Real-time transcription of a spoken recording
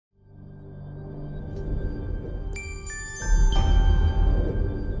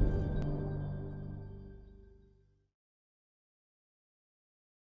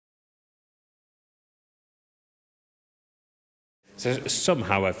So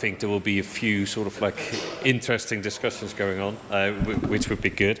somehow I think there will be a few sort of like interesting discussions going on, which would be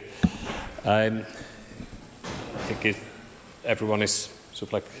good. I think if everyone is sort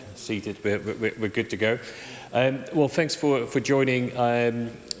of like seated, we're good to go. Well, thanks for joining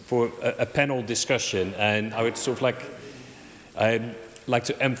for a panel discussion, and I would sort of like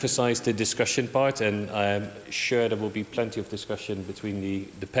to emphasize the discussion part, and I'm sure there will be plenty of discussion between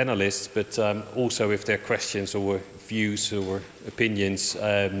the panelists, but also if there are questions or views or opinions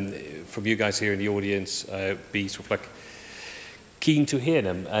from you guys here in the audience, be sort of like keen to hear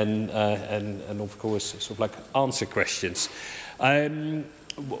them and of course sort of like answer questions.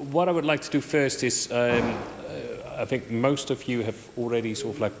 What I would like to do first is, I think most of you have already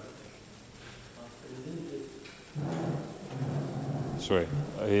sort of like... Sorry,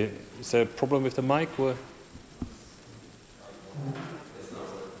 is there a problem with the mic? Or?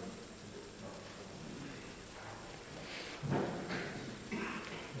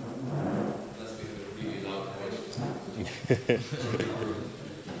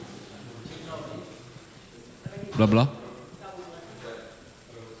 Blah blah.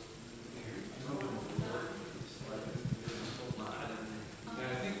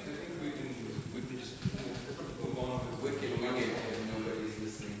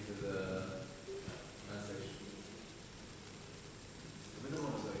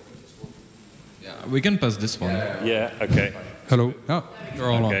 We can pass this one. Yeah, okay. Hello. Oh,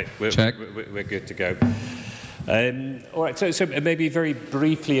 you're all okay, on. Check. We're good to go. All right, so maybe very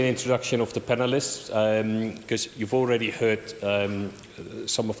briefly an introduction of the panelists, because you've already heard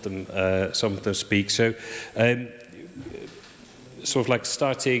some of them speak. So, sort of like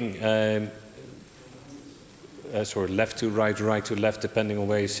starting sort of left to right, right to left, depending on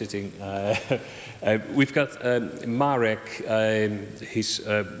where you're sitting. We've got Marek. He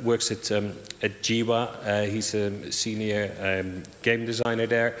works at Geewa. He's a senior game designer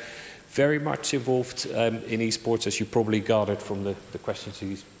there. Very much involved in esports, as you probably gathered from the questions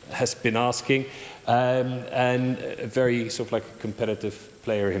he has been asking, and a very sort of like competitive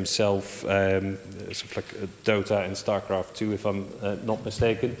player himself, sort of like Dota and StarCraft too, if I'm not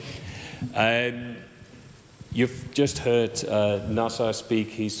mistaken. You've just heard Nasser speak.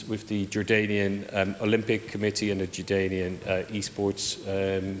 He's with the Jordanian Olympic Committee and the Jordanian Esports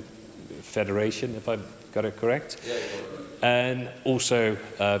Federation, if I've got it correct. Yeah, and also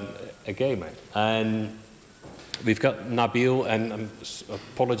a gamer. And we've got Nabil, and I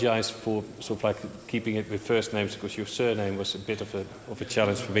apologize for sort of like keeping it with first names because your surname was a bit of a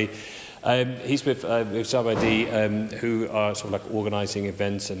challenge for me. He's with Zawaya, who are sort of like organizing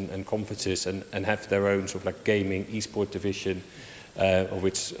events and conferences and have their own sort of like gaming esport division, of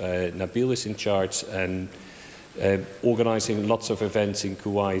which Nabil is in charge, and organizing lots of events in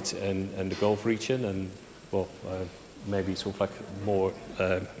Kuwait and the Gulf region, and well, maybe sort of like more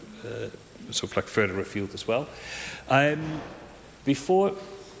sort of like further afield as well. Before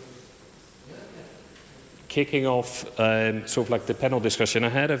kicking off sort of like the panel discussion, I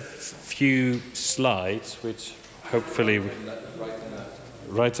had a few slides which hopefully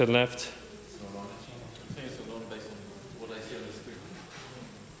right and left.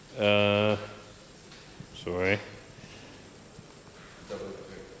 Sorry.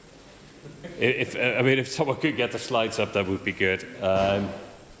 If someone could get the slides up, that would be good.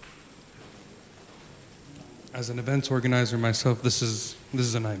 As an events organizer myself, this is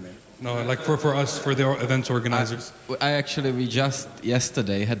a nightmare. No, like for us, for the events organizers. We just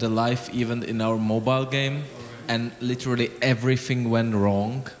yesterday had a live event in our mobile game, and literally everything went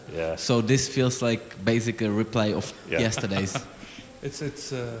wrong. Yeah. So this feels like basically a replay of yesterday's.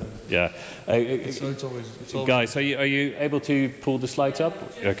 Yeah. It's always guys, are you able to pull the slides up?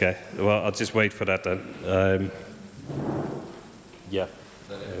 Okay. Well, I'll just wait for that then. Yeah.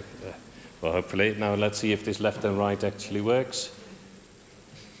 Well, hopefully. Now let's see if this left and right actually works.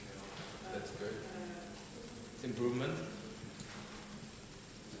 That's good. It's improvement.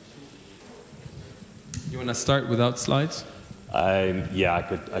 You want to start without slides? Yeah,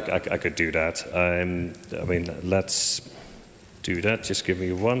 I could do that. I mean, let's do that. Just give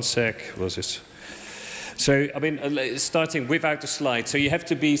me 1 sec. So, I mean, starting without the slide. So you have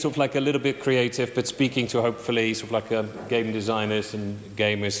to be sort of like a little bit creative, but speaking to hopefully sort of like game designers and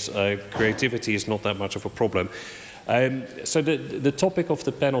gamers, creativity is not that much of a problem. So the topic of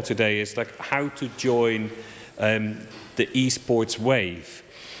the panel today is like how to join the esports wave.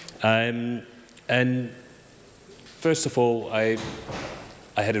 And first of all, I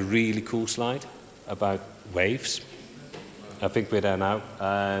had a really cool slide about waves. I think we're there now.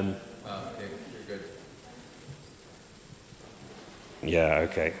 Okay, you're good. Yeah,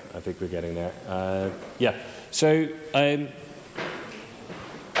 okay. I think we're getting there. Yeah. So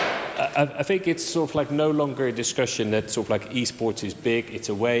I think it's sort of like no longer a discussion that sort of like esports is big, it's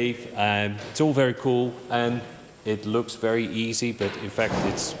a wave, and it's all very cool, and it looks very easy, but in fact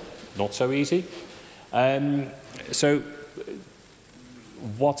it's not so easy. So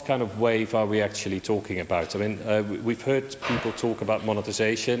what kind of wave are we actually talking about? I mean, we've heard people talk about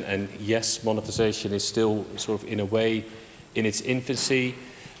monetization, and yes, monetization is still sort of in a way in its infancy.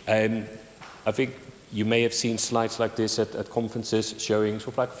 I think you may have seen slides like this at conferences showing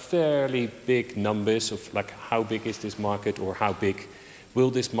sort of like fairly big numbers of like how big is this market or how big will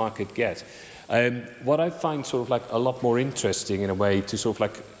this market get. What I find sort of like a lot more interesting in a way to sort of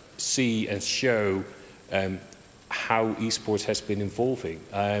like see and show how esports has been evolving.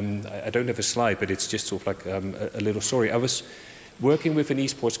 I don't have a slide, but it's just sort of like a little story. I was working with an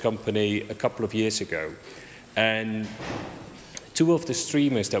esports company a couple of years ago, and two of the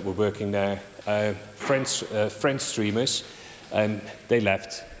streamers that were working there, French streamers, they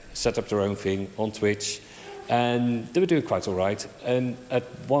left, set up their own thing on Twitch, and they were doing quite all right. And at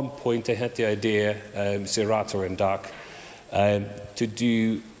one point they had the idea, Zerator and Dark, to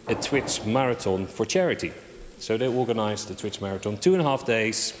do a Twitch marathon for charity. So they organized the Twitch marathon, 2.5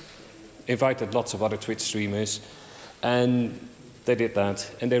 days, invited lots of other Twitch streamers, and they did that,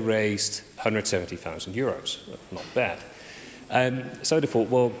 and they raised 170,000 euros. Not bad. So they thought,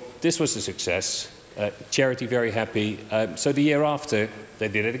 well, this was a success, charity very happy. So the year after, they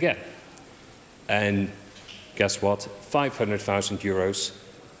did it again. And guess what? 500,000 euros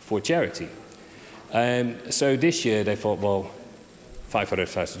for charity. So this year they thought, well,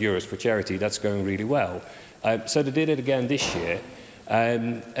 500,000 euros for charity, that's going really well. So they did it again this year.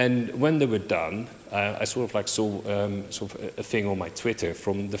 And when they were done, I sort of like saw sort of a thing on my Twitter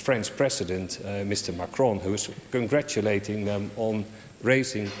from the French president, Mr. Macron, who was congratulating them on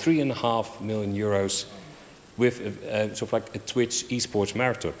raising 3.5 million euros with sort of like a Twitch esports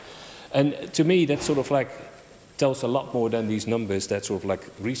marathon. And to me, that sort of like tells a lot more than these numbers that sort of like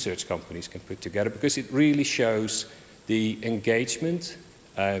research companies can put together, because it really shows the engagement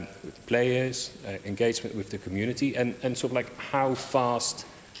with players, engagement with the community, and sort of like how fast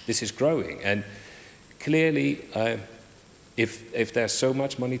this is growing. And clearly, if there's so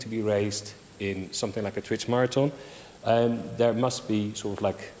much money to be raised in something like a Twitch marathon, there must be sort of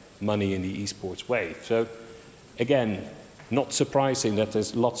like money in the esports wave. So again, not surprising that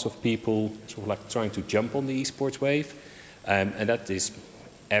there's lots of people sort of like trying to jump on the esports wave, and that is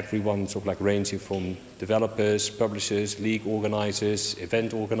everyone sort of like ranging from developers, publishers, league organizers,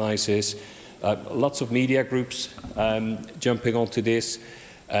 event organizers, lots of media groups jumping onto this,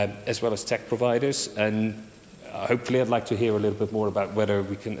 as well as tech providers. And hopefully I'd like to hear a little bit more about whether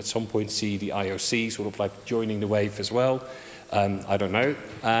we can at some point see the IOC sort of like joining the wave as well. I don't know.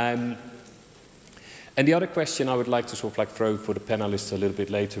 And the other question I would like to sort of like throw for the panelists a little bit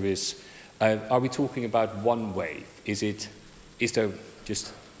later is, are we talking about one wave? Is there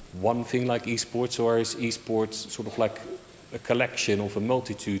just one thing like esports, or is esports sort of like a collection of a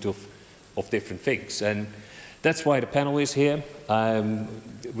multitude of different things? And that's why the panel is here.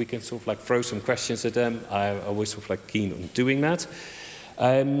 We can sort of like throw some questions at them. I'm always sort of like keen on doing that.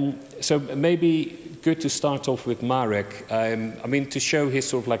 So maybe good to start off with Marek. I mean, to show his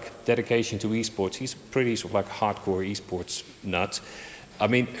sort of like dedication to esports, he's pretty sort of like hardcore esports nut. I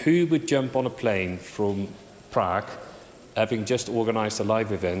mean, who would jump on a plane from Prague, having just organized a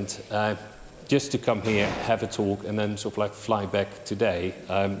live event, just to come here, have a talk, and then sort of like fly back today?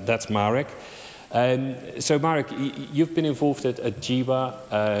 That's Marek. So Marek, you've been involved at Geewa,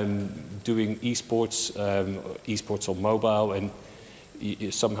 doing esports, esports on mobile, and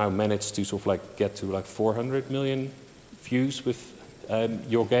you somehow managed to sort of like get to like 400 million views with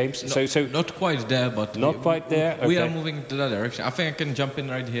your games. No, so not quite there, but not quite there. We Okay. are moving to that direction. I think I can jump in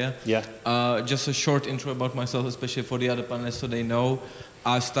right here. Yeah. Just a short intro about myself, especially for the other panelists, so they know.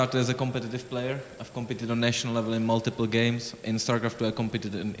 I started as a competitive player. I've competed on national level in multiple games. In StarCraft 2, I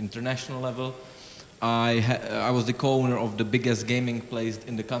competed at international level. I was the co-owner of the biggest gaming place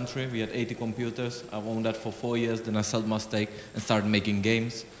in the country. We had 80 computers. I owned that for 4 years. Then I sold my stake and started making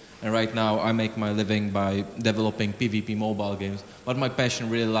games. And right now I make my living by developing PvP mobile games. But my passion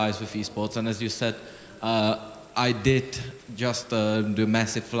really lies with esports. And as you said, I did just the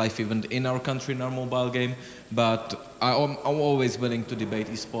massive live event in our country, in our mobile game. But I'm always willing to debate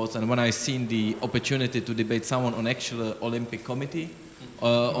esports. And when I seen the opportunity to debate someone on actual Olympic committee,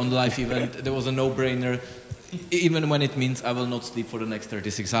 on the live event, there was a no-brainer. even when it means I will not sleep for the next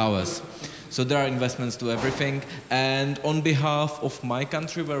 36 hours. So there are investments to everything. And on behalf of my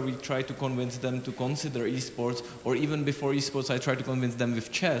country, where we try to convince them to consider esports, or even before esports, I try to convince them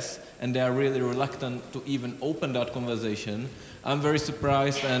with chess, and they are really reluctant to even open that conversation. I'm very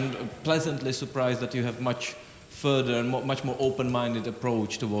surprised and pleasantly surprised that you have much further and much more open-minded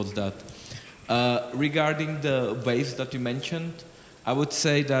approach towards that. Regarding the waves that you mentioned, I would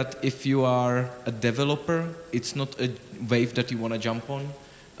say that if you are a developer, it's not a wave that you want to jump on.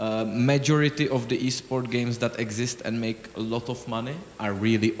 Majority of the esport games that exist and make a lot of money are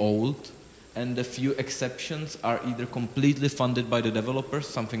really old, and the few exceptions are either completely funded by the developers,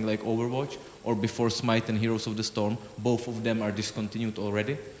 something like Overwatch, or before Smite and Heroes of the Storm. Both of them are discontinued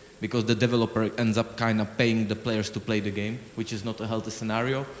already, because the developer ends up kind of paying the players to play the game, which is not a healthy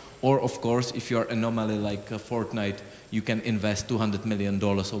scenario. Or, of course, if you're an anomaly like Fortnite, you can invest $200 million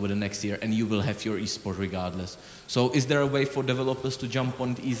over the next year and you will have your esport regardless. So is there a way for developers to jump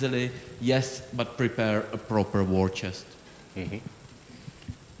on it easily? Yes, but prepare a proper war chest. Mm-hmm.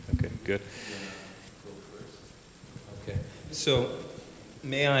 Okay, good. Okay, so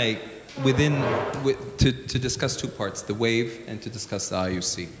may I, to discuss two parts, the wave and to discuss the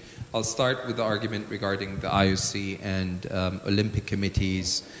IOC. I'll start with the argument regarding the IOC and Olympic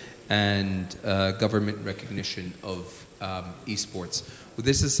committees and government recognition of esports. Well,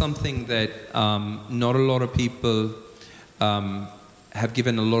 this is something that not a lot of people have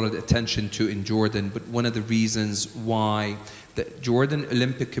given a lot of attention to in Jordan, but one of the reasons why the Jordan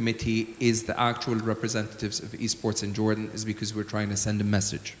Olympic Committee is the actual representatives of esports in Jordan is because we're trying to send a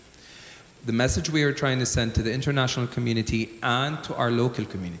message. The message we are trying to send to the international community and to our local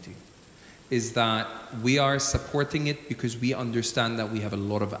community is that we are supporting it because we understand that we have a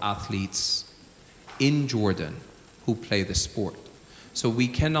lot of athletes in Jordan who play the sport. So we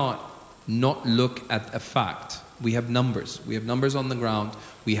cannot not look at a fact. We have numbers. We have numbers on the ground.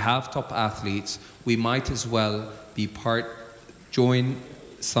 We have top athletes. We might as well join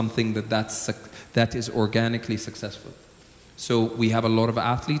something that is organically successful. So we have a lot of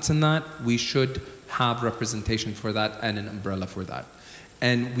athletes in that. We should have representation for that and an umbrella for that.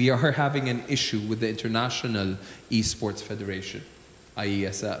 And we are having an issue with the International Esports Federation,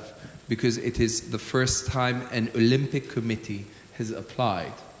 IESF, because it is the first time an Olympic committee has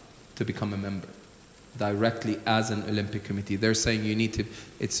applied to become a member directly as an Olympic committee. They're saying you need to,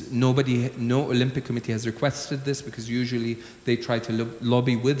 no Olympic committee has requested this because usually they try to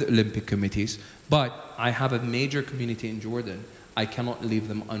lobby with Olympic committees, but I have a major community in Jordan. I cannot leave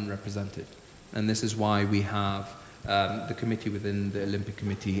them unrepresented. And this is why we have the committee within the Olympic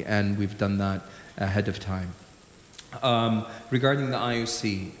Committee, and we've done that ahead of time. Regarding the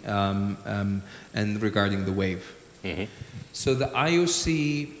IOC and regarding the wave. Mm-hmm. So the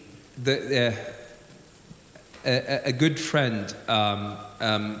IOC, a good friend,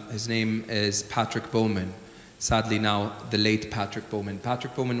 his name is Patrick Bowman, sadly now the late Patrick Bowman.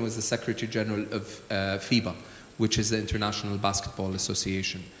 Patrick Bowman was the Secretary General of FIBA, which is the International Basketball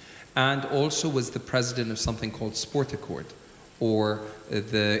Association, and also was the president of something called Sport Accord, or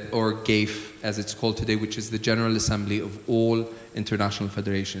GAFE as it's called today, which is the General Assembly of all international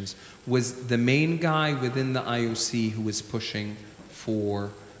federations, was the main guy within the IOC who was pushing for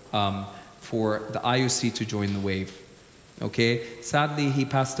the IOC to join the wave. Okay, sadly he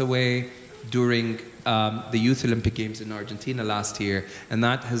passed away during the Youth Olympic Games in Argentina last year, and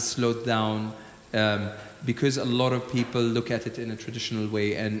that has slowed down because a lot of people look at it in a traditional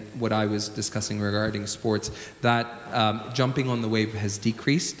way, and what I was discussing regarding sports, that jumping on the wave has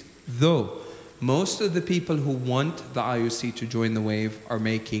decreased, though most of the people who want the IOC to join the wave are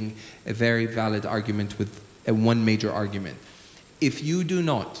making a very valid argument with one major argument. If you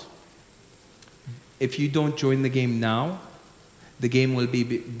don't join the game now, the game or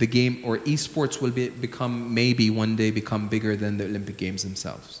esports will maybe one day become bigger than the Olympic Games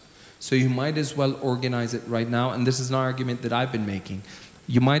themselves. So you might as well organize it right now, and this is an argument that I've been making.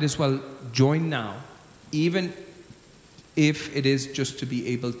 You might as well join now, even if it is just to be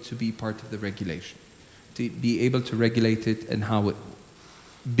able to be part of the regulation, to be able to regulate it and how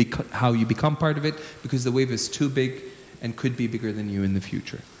you become part of it, because the wave is too big and could be bigger than you in the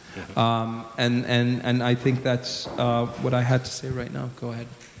future. And I think that's what I had to say right now. Go ahead.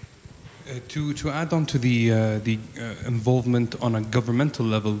 To add on to the involvement on a governmental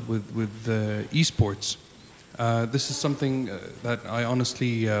level with esports, this is something that I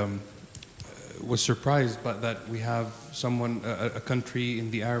honestly was surprised by, that we have a country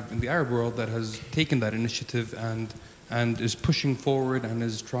in the Arab world that has taken that initiative and is pushing forward and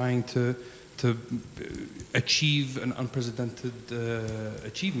is trying to achieve an unprecedented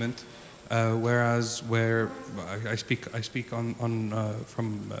achievement Whereas where I speak on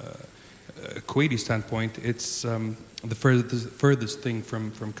from Kuwaiti standpoint, it's the furthest thing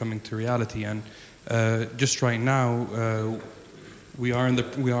from coming to reality. And just right now, we are in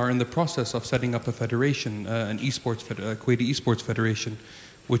the process of setting up a federation, an Kuwaiti Esports Federation,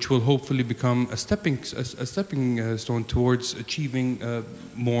 which will hopefully become a stepping stone towards achieving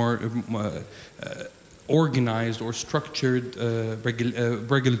more organized or structured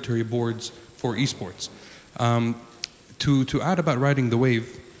regulatory boards for esports. To add about riding the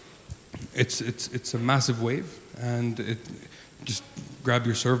wave, it's a massive wave, and just grab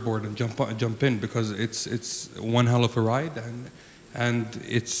your surfboard and jump in, because it's one hell of a ride, and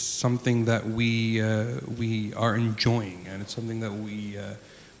it's something that we are enjoying, and it's something that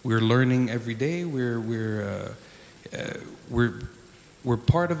we're learning every day. We're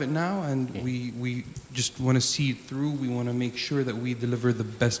part of it now, and we just want to see it through. We want to make sure that we deliver the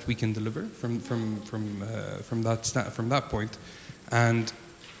best we can deliver from that point. And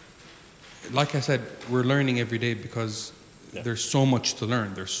like I said, we're learning every day, because there's so much to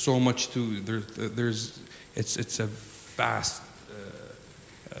learn. There's so much it's a vast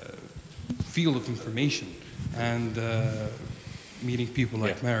field of information, and meeting people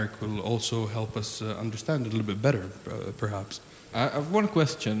like Marek will also help us understand it a little bit better, perhaps. I have one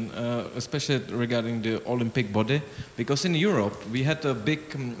question, especially regarding the Olympic body, because in Europe we had a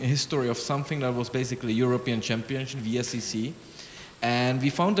big history of something that was basically European Championship, VSEC, and we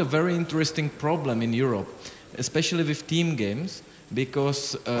found a very interesting problem in Europe, especially with team games,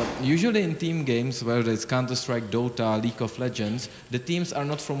 because usually in team games, whether it's Counter-Strike, Dota, League of Legends, the teams are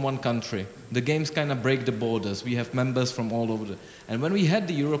not from one country. The games kind of break the borders. We have members from all over. And when we had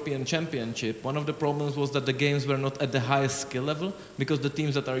the European Championship, one of the problems was that the games were not at the highest skill level, because the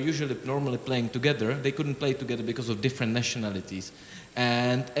teams that are usually normally playing together, they couldn't play together because of different nationalities.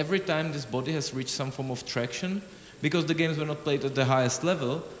 And every time this body has reached some form of traction, because the games were not played at the highest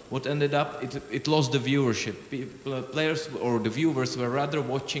level, what ended up, it lost the viewership. Players or the viewers were rather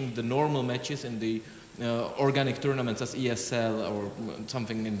watching the normal matches in the organic tournaments as ESL or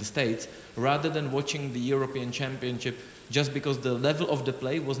something in the States, rather than watching the European Championship, just because the level of the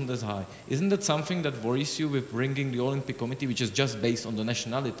play wasn't as high. Isn't that something that worries you with bringing the Olympic Committee, which is just based on the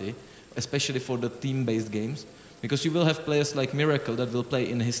nationality, especially for the team-based games? Because you will have players like Miracle that will play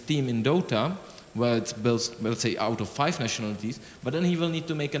in his team in Dota, where it's built, let's say, out of 5 nationalities, but then he will need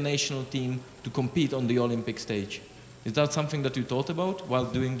to make a national team to compete on the Olympic stage. Is that something that you thought about while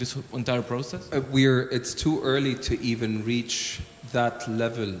doing this entire process? It's too early to even reach that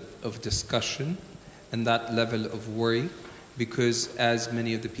level of discussion and that level of worry, because as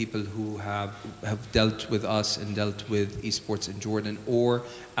many of the people who have dealt with us and dealt with esports in Jordan or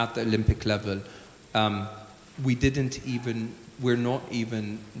at the Olympic level, we're not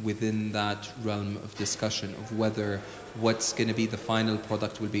even within that realm of discussion of whether what's going to be the final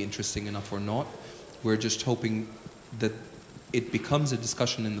product will be interesting enough or not. We're just hoping that it becomes a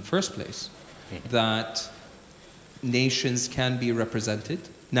discussion in the first place, that nations can be represented.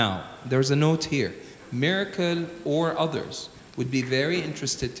 Now, there's a note here. Miracle or others would be very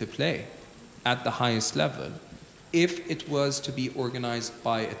interested to play at the highest level if it was to be organized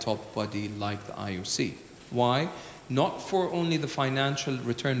by a top body like the IOC. Why? Not for only the financial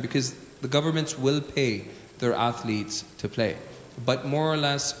return, because the governments will pay their athletes to play, but more or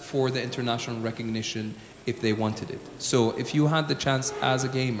less for the international recognition if they wanted it. So if you had the chance as a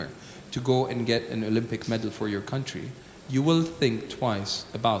gamer to go and get an Olympic medal for your country, you will think twice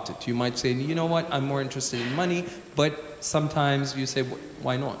about it. You might say, you know what, I'm more interested in money, but sometimes you say,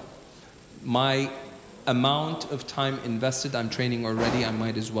 why not? My amount of time invested, I'm training already, I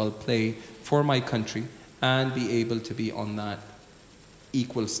might as well play for my country and be able to be on that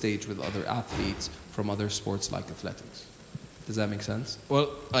equal stage with other athletes from other sports like athletics. Does that make sense? Well,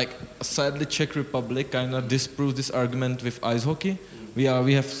 sadly, Czech Republic kind of disproves this argument with ice hockey. We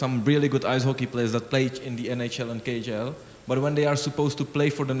have some really good ice hockey players that play in the NHL and KHL, but when they are supposed to play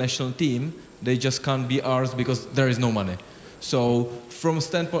for the national team, they just can't be ours because there is no money. So from a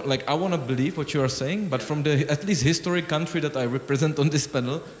standpoint, I want to believe what you are saying, but from the at least historic country that I represent on this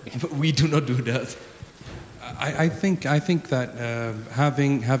panel, we do not do that. I think that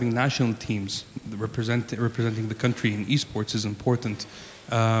having national teams representing the country in esports is important.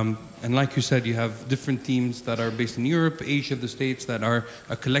 And like you said, you have different teams that are based in Europe, Asia, the States, that are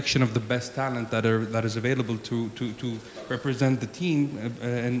a collection of the best talent that is available to represent the team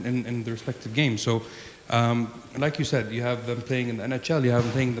in the respective games. So, like you said, you have them playing in the NHL, you have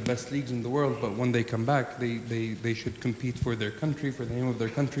them playing in the best leagues in the world, but when they come back, they should compete for their country, for the name of their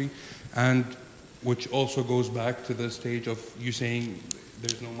country, and which also goes back to the stage of you saying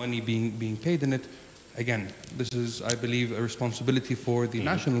there's no money being paid in it. Again, this is, I believe, a responsibility for the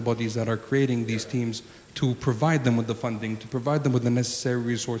national bodies that are creating these teams to provide them with the funding, to provide them with the necessary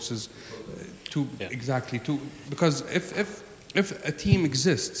resources, because if a team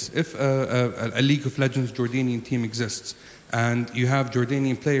exists, if a League of Legends Jordanian team exists, and you have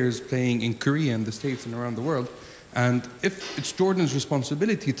Jordanian players playing in Korea and the States and around the world, and if it's Jordan's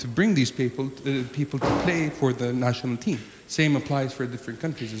responsibility to bring these people to play for the national team, same applies for different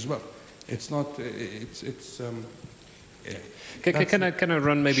countries as well. It's not. Can I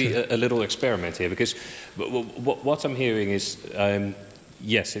run maybe a little experiment here? Because what I'm hearing is,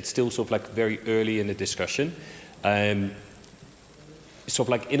 yes, it's still sort of like very early in the discussion. Sort of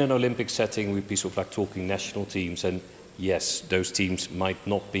like in an Olympic setting, we'd be sort of like talking national teams, and yes, those teams might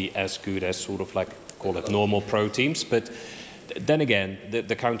not be as good as sort of like, call it normal pro teams. But then again,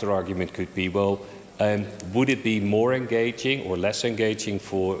 the counter argument could be, well, would it be more engaging or less engaging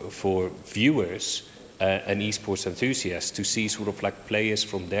for viewers and esports enthusiasts to see sort of like players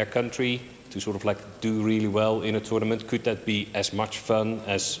from their country to sort of like do really well in a tournament? Could that be as much fun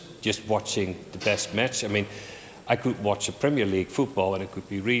as just watching the best match? I mean, I could watch a Premier League football and it could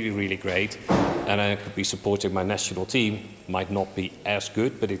be really, really great, and I could be supporting my national team. Might not be as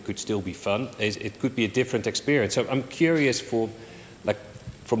good, but it could still be fun. It could be a different experience. So I'm curious from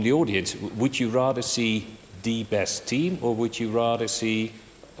the audience, would you rather see the best team, or would you rather see,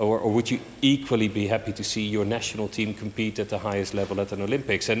 or would you equally be happy to see your national team compete at the highest level at an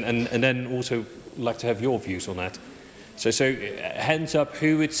Olympics? And then also like to have your views on that. So hands up,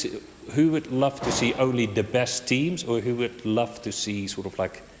 who would love to see only the best teams, or who would love to see sort of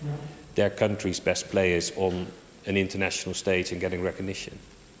like their country's best players on an international stage and getting recognition?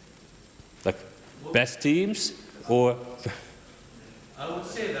 Like best teams, or? I would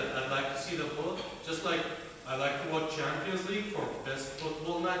say that I'd like to see the both, just like I like to watch Champions League for best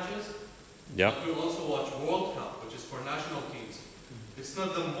football matches. Yeah. But we also watch World Cup, which is for national teams. It's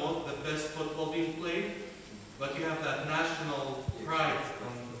not the best football being played, but you have that national pride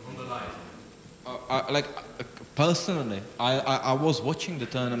on the line. Personally, I was watching the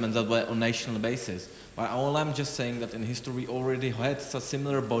tournaments that were on national basis. But all I'm just saying that in history we already had a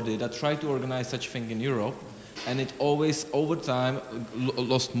similar body that tried to organize such thing in Europe, and it always over time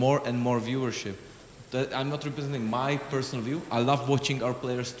lost more and more viewership. I'm not representing my personal view. I love watching our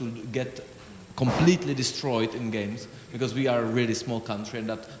players to get completely destroyed in games, because we are a really small country and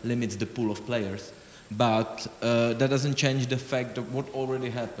that limits the pool of players. But that doesn't change the fact of what already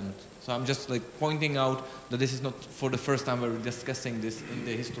happened. So I'm just like pointing out that this is not for the first time we're discussing this in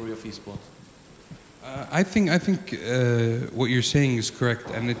the history of esports. I think what you're saying is correct,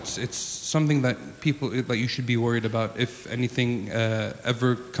 and it's something that you should be worried about if anything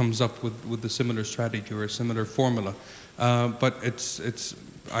ever comes up with a similar strategy or a similar formula. But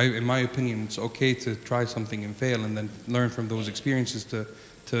in my opinion, it's okay to try something and fail, and then learn from those experiences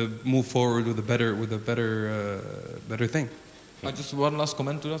to move forward with a better thing. Just one last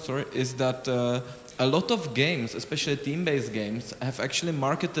comment to that, sorry, is that a lot of games, especially team-based games, have actually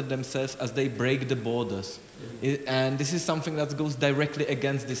marketed themselves as they break the borders. And this is something that goes directly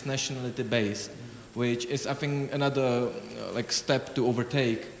against this nationality-based, which is, I think, another step to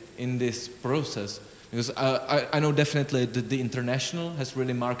overtake in this process. Because I know definitely that the international has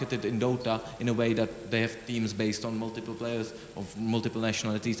really marketed in Dota in a way that they have teams based on multiple players of multiple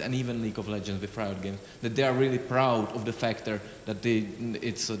nationalities, and even League of Legends with Riot Games, that they are really proud of the factor that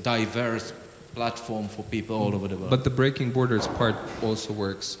it's a diverse platform for people all over the world. But the breaking borders part also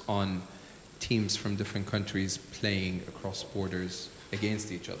works on teams from different countries playing across borders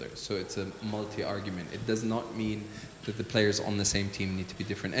against each other. So it's a multi-argument. It does not mean that the players on the same team need to be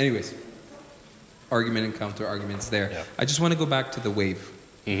different. Anyways, argument and counter arguments there. Yeah. I just want to go back to the wave.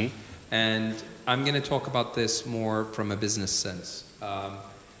 Mm-hmm. And I'm going to talk about this more from a business sense.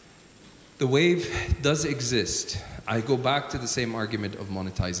 The wave does exist. I go back to the same argument of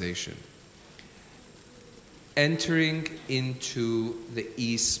monetization. Entering into the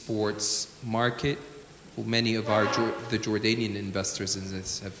esports market, many of the Jordanian investors in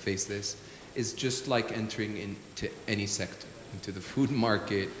this have faced this, is just like entering into any sector, into the food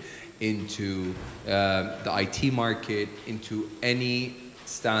market, into the IT market, into any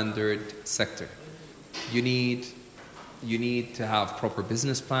standard sector. You need to have proper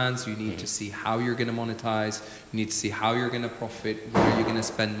business plans. You need to see how you're going to monetize. You need to see how you're going to profit, what are you going to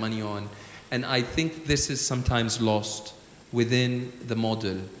spend money on. And I think this is sometimes lost within the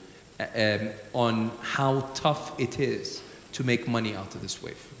model on how tough it is to make money out of this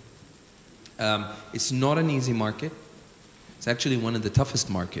wave. It's not an easy market. It's actually one of the toughest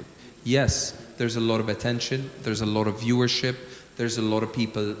markets. Yes, there's a lot of attention, there's a lot of viewership, there's a lot of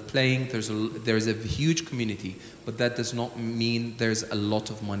people playing, there's a huge community, but that does not mean there's a lot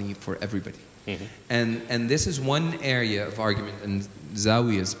of money for everybody. And this is one area of argument, and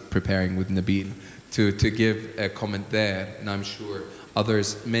Zawaya is preparing with Nabil to give a comment there, and I'm sure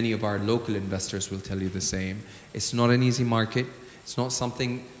others, many of our local investors will tell you the same. It's not an easy market. It's not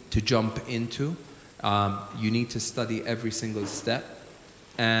something to jump into. You need to study every single step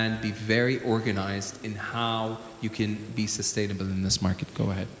and be very organized in how you can be sustainable in this market. Go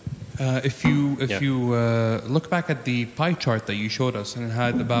ahead. If you look back at the pie chart that you showed us, and it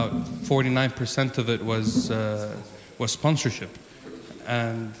had about 49% of it was sponsorship,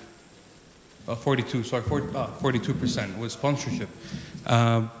 and 42% was sponsorship.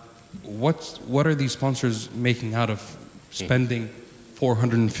 What are these sponsors making out of spending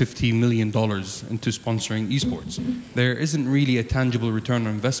 $450 million into sponsoring esports? There isn't really a tangible return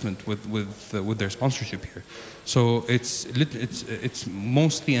on investment with their sponsorship here. So it's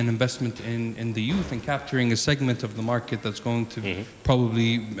mostly an investment in the youth and capturing a segment of the market that's going to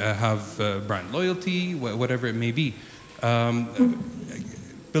probably have brand loyalty, whatever it may be.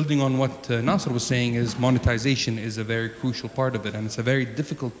 Building on what Nasser was saying, is monetization is a very crucial part of it, and it's a very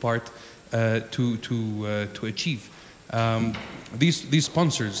difficult part to achieve. These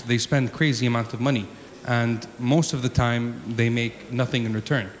sponsors, they spend crazy amount of money, and most of the time they make nothing in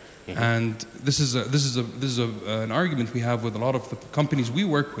return. And this is an argument we have with a lot of the companies we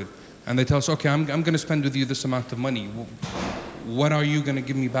work with, and they tell us, okay, I'm going to spend with you this amount of money. What are you going to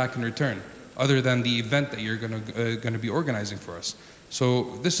give me back in return, other than the event that you're going to be organizing for us?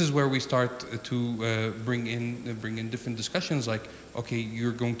 So this is where we start to bring in different discussions, like, okay,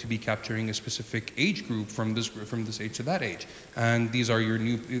 you're going to be capturing a specific age group from this age to that age, and these are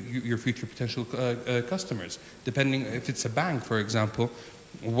your future potential customers. Depending if it's a bank, for example,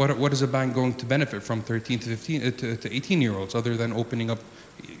 what is a bank going to benefit from 13 to 15 to 18-year-olds, other than opening up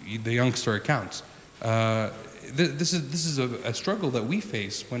the youngster accounts? This is a struggle that we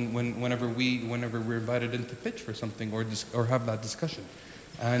face whenever we're invited in to pitch for something or have that discussion,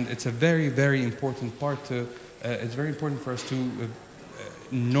 and it's a very important part to. It's very important for us to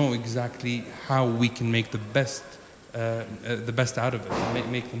know exactly how we can make the best out of it,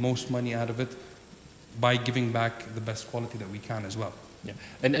 make the most money out of it, by giving back the best quality that we can as well. Yeah,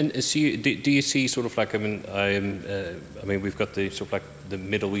 and so do you see sort of like, I mean, we've got the sort of like the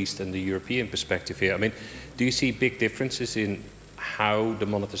Middle East and the European perspective here. I mean, do you see big differences in how the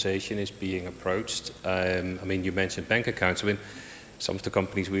monetization is being approached? I mean, you mentioned bank accounts. I mean, some of the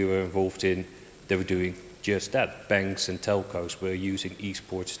companies we were involved in, they were doing just that. Banks and telcos were using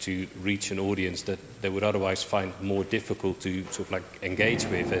esports to reach an audience that they would otherwise find more difficult to sort of like engage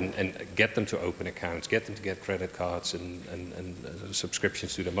with and get them to open accounts, get them to get credit cards and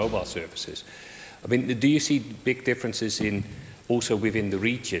subscriptions to the mobile services. I mean, do you see big differences in also within the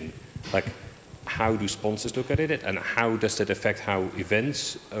region? Like, how do sponsors look at it, and how does that affect how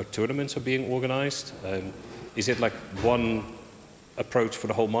events or tournaments are being organized? Is it like one approach for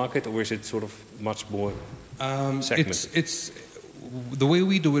the whole market, or is it sort of much more segmented? It's the way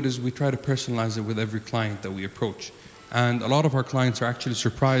we do it is we try to personalize it with every client that we approach, and a lot of our clients are actually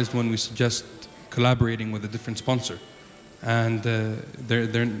surprised when we suggest collaborating with a different sponsor, and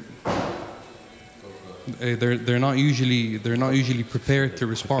they're not usually prepared to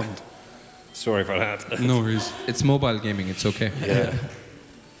respond. Sorry for that. No worries. It's mobile gaming. It's okay. Yeah.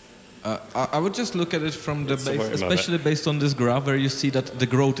 I would just look at it from the base, especially based on this graph where you see that the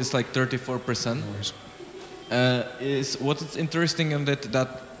growth is like 34%. Is what is interesting in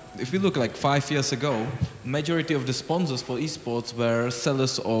that if you look like 5 years ago, majority of the sponsors for esports were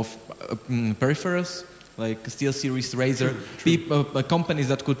sellers of peripherals, like SteelSeries, Razer, companies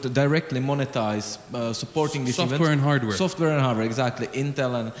that could directly monetize supporting these events. Software and hardware. Software and hardware, exactly.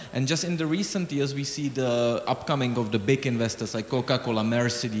 Intel and just in the recent years, we see the upcoming of the big investors like Coca-Cola,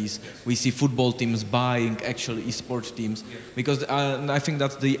 Mercedes. We see football teams buying actual esports teams, because and I think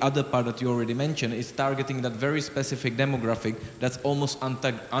that's the other part that you already mentioned, is targeting that very specific demographic that's almost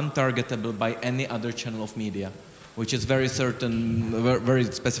untargetable by any other channel of media, which is very certain, very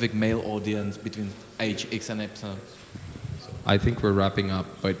specific male audience between age X and Y. I think we're wrapping up,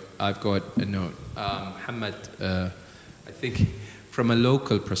 but I've got a note. Hamad, I think from a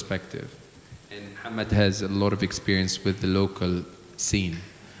local perspective, and Hamad has a lot of experience with the local scene,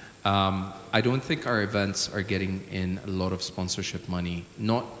 I don't think our events are getting in a lot of sponsorship money.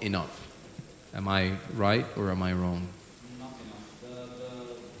 Not enough. Am I right or am I wrong? Not enough.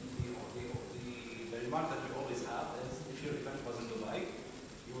 The remark that we always have is, if your event was in Dubai,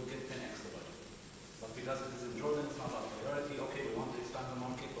 you would get 10x the budget. But because it is in Jordan, it's not our priority. Okay, we want to expand the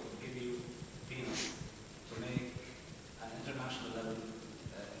market, but we'll give you peanuts to make an international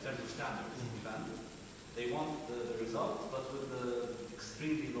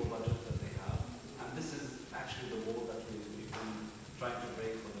low budget that they have. And this is actually the wall that we've been trying to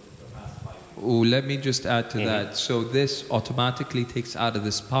break for the past 5 years. Oh, let me just add to that. So this automatically takes out of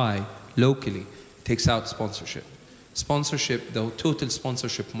this pie, locally, takes out sponsorship. Sponsorship, the total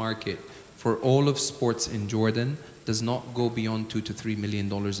sponsorship market for all of sports in Jordan does not go beyond $2 to $3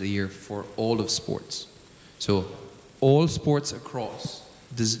 million a year for all of sports. So all sports across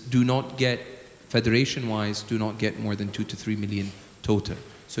do not get, federation-wise, do not get more than 2 to 3 million total.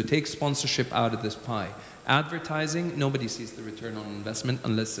 So take sponsorship out of this pie. Advertising, nobody sees the return on investment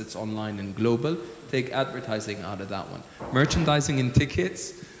unless it's online and global. Take advertising out of that one. Merchandising and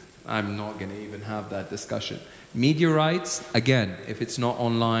tickets, I'm not going to even have that discussion. Media rights, again, if it's not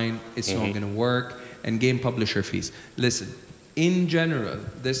online, it's not going to work. And game publisher fees. Listen, in general,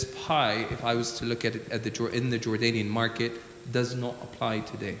 this pie, if I was to look at it in the Jordanian market, does not apply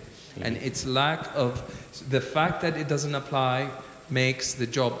today. And its lack of, the fact that it doesn't apply makes the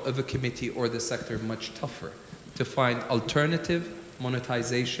job of a committee or the sector much tougher to find alternative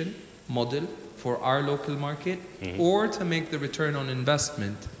monetization model for our local market, or to make the return on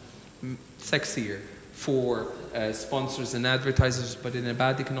investment sexier for sponsors and advertisers. But in a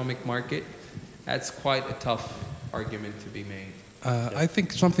bad economic market, that's quite a tough argument to be made. I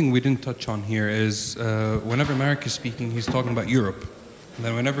think something we didn't touch on here is whenever Marek is speaking, he's talking about Europe. And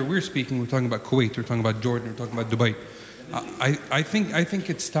then whenever we're speaking, we're talking about Kuwait, we're talking about Jordan, we're talking about Dubai. I think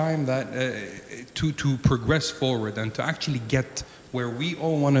it's time that to progress forward and to actually get where we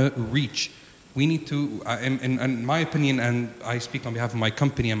all want to reach. We need to, in my opinion, and I speak on behalf of my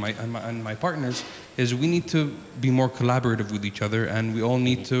company and my partners, is we need to be more collaborative with each other, and we all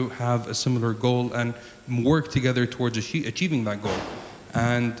need to have a similar goal and work together towards achieving that goal.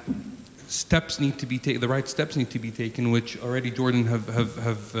 And steps need to be the right steps need to be taken, which already Jordan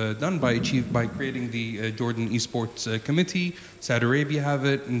have done by creating the Jordan Esports Committee. Saudi Arabia have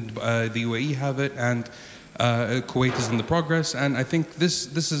it, and the UAE have it, and Kuwait is in the progress. And I think this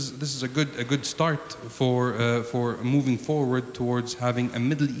is a good start for moving forward towards having a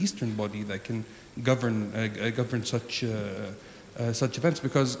Middle Eastern body that can govern such events.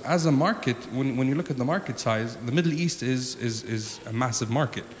 Because as a market, when you look at the market size, the Middle East is a massive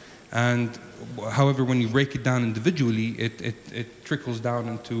market. And however, when you break it down individually, it trickles down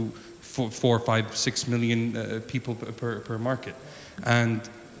into 4, 5, 6 million people per market. And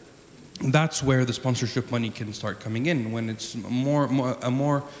that's where the sponsorship money can start coming in, when it's a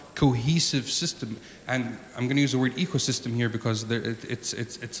more cohesive system. And I'm going to use the word ecosystem here because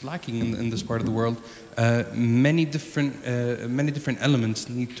it's lacking in this part of the world. Many different elements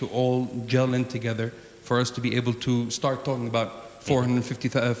need to all gel in together for us to be able to start talking about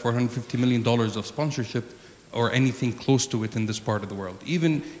 $450 million of sponsorship or anything close to it in this part of the world.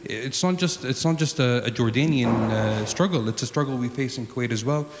 Even it's not just a Jordanian struggle. It's a struggle we face in Kuwait as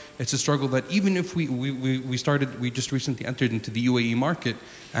well. It's a struggle that even if we just recently entered into the UAE market,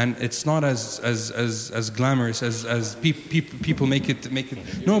 and it's not as glamorous as people make it.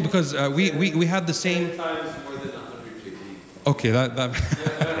 No, because we had the same. 10 times more than 100 KD. Okay, that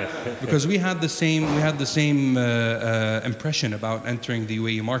because we had the same impression about entering the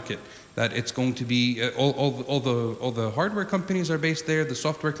UAE market. That it's going to be all the hardware companies are based there, the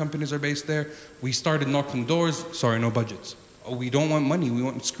software companies are based there. We started knocking doors. Sorry, no budgets. Oh, we don't want money. We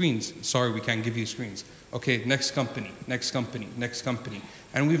want screens. Sorry, we can't give you screens. Okay, next company,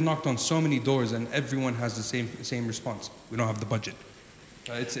 and we've knocked on so many doors, and everyone has the same response. We don't have the budget.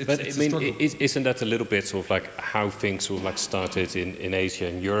 It's a struggle. Isn't that a little bit sort of like how things sort of like started in Asia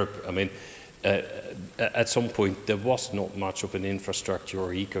and Europe? I mean. At some point, there was not much of an infrastructure or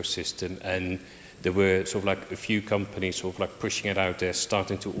ecosystem, and there were sort of like a few companies sort of like pushing it out there,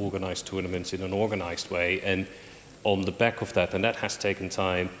 starting to organize tournaments in an organized way, and on the back of that, and that has taken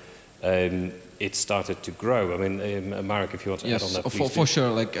time, it started to grow. I mean, Marek, if you want to add on that, please. For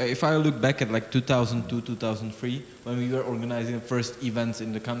sure. Like, if I look back at like 2002, 2003, when we were organizing the first events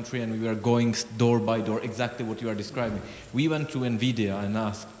in the country and we were going door by door, exactly what you are describing, we went to NVIDIA and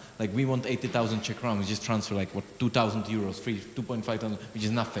asked, like, we want 80,000 Czech crowns, we just transfer like, what, 2,000 euros, 2,500, which is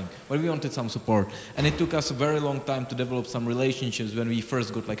nothing. But we wanted some support. And it took us a very long time to develop some relationships when we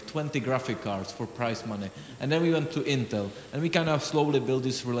first got like 20 graphic cards for prize money. And then we went to Intel. And we kind of slowly built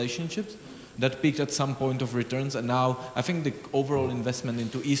these relationships that peaked at some point of returns. And now I think the overall investment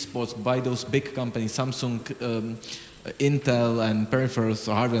into esports by those big companies, Samsung, Intel and peripherals,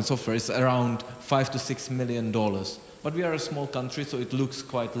 or hardware and software, is around $5 to $6 million But we are a small country, so it looks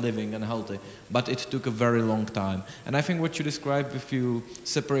quite living and healthy. But it took a very long time. And I think what you described, if you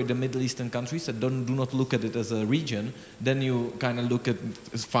separate the Middle Eastern countries and do not look at it as a region, then you kind of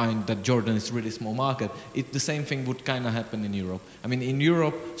find that Jordan is a really small market. The same thing would kind of happen in Europe. I mean, in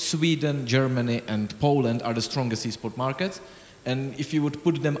Europe, Sweden, Germany, and Poland are the strongest esport markets. And if you would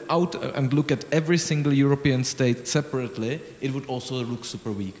put them out and look at every single European state separately, it would also look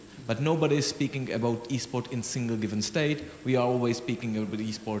super weak. But nobody is speaking about esport in single given state. We are always speaking about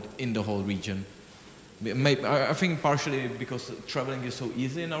esport in the whole region. I think partially because traveling is so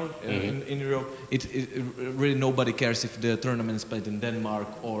easy in Europe, really nobody cares if the tournament is played in Denmark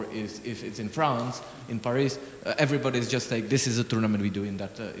or if it's in France, in Paris. Everybody is just like, this is a tournament we do in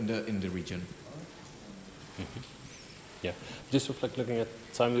the region. Mm-hmm. Yeah, just like looking at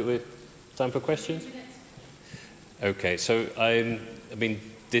time for questions. Okay, so I mean,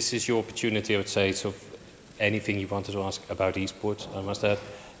 this is your opportunity. I would say, so anything you wanted to ask about esports, I must add.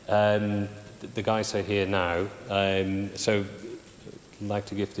 The guys are here now, so I'd like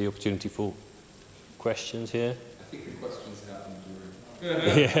to give the opportunity for questions here. I think the questions happened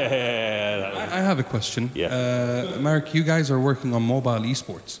during. I have a question. Yeah. Marek, you guys are working on mobile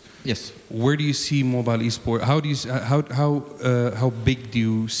esports. Yes. Where do you see mobile esports? How big do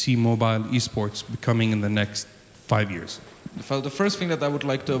you see mobile esports becoming in the next 5 years? Well, the first thing that I would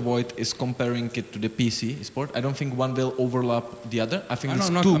like to avoid is comparing it to the PC sport. I don't think one will overlap the other. I think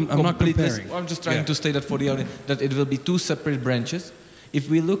I'm not comparing. I'm just trying to state that for the audience, that it will be two separate branches. If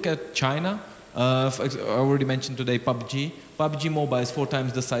we look at China, I already mentioned today PUBG. PUBG Mobile is 4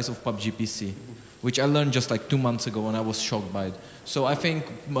 times the size of PUBG PC, which I learned just like 2 months ago and I was shocked by it. So I think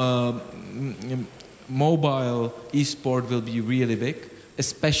mobile esport will be really big,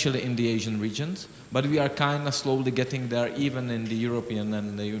 especially in the Asian regions. But we are kind of slowly getting there, even in the European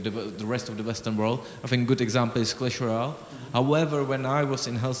and the rest of the Western world. I think a good example is Clash Royale. However, when I was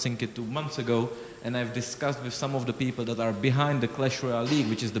in Helsinki 2 months ago, and I've discussed with some of the people that are behind the Clash Royale League,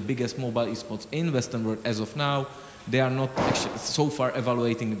 which is the biggest mobile esports in Western world as of now, they are not actually so far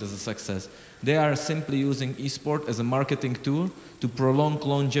evaluating it as a success. They are simply using esport as a marketing tool to prolong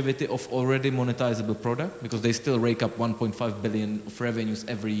longevity of already monetizable product, because they still rake up 1.5 billion of revenues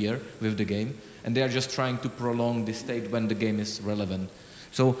every year with the game, and they are just trying to prolong the state when the game is relevant.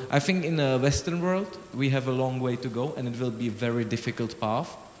 So I think in the Western world we have a long way to go, and it will be a very difficult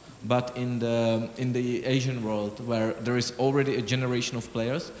path. But in the Asian world, where there is already a generation of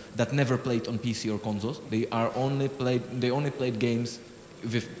players that never played on PC or consoles, they only played games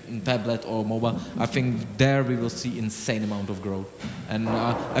with tablet or mobile. I think there we will see insane amount of growth. And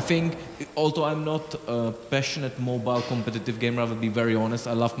I think, although I'm not a passionate mobile competitive gamer, I will be very honest.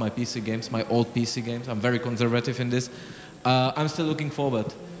 I love my PC games, my old PC games. I'm very conservative in this. I'm still looking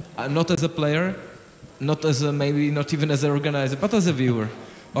forward. Not as a player, not as maybe not even as an organizer, but as a viewer.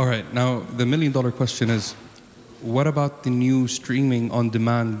 All right, now the million-dollar question is, what about the new streaming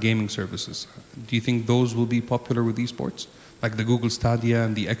on-demand gaming services? Do you think those will be popular with esports? Like the Google Stadia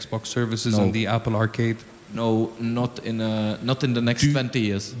and the Xbox services and the Apple Arcade? No, not in the next 20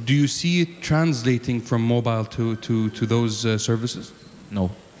 years. Do you see it translating from mobile to those services?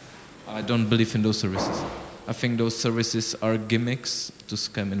 No, I don't believe in those services. I think those services are gimmicks to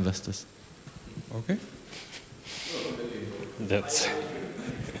scam investors. Okay. That's...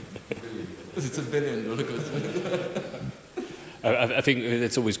 It's $1 billion. I think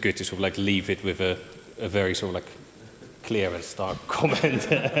it's always good to sort of like leave it with a very sort of like clear and stark comment.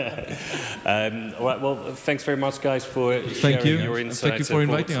 All right, well, thanks very much, guys, for sharing your insights. Thank you for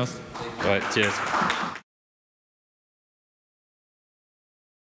inviting us. All right, cheers.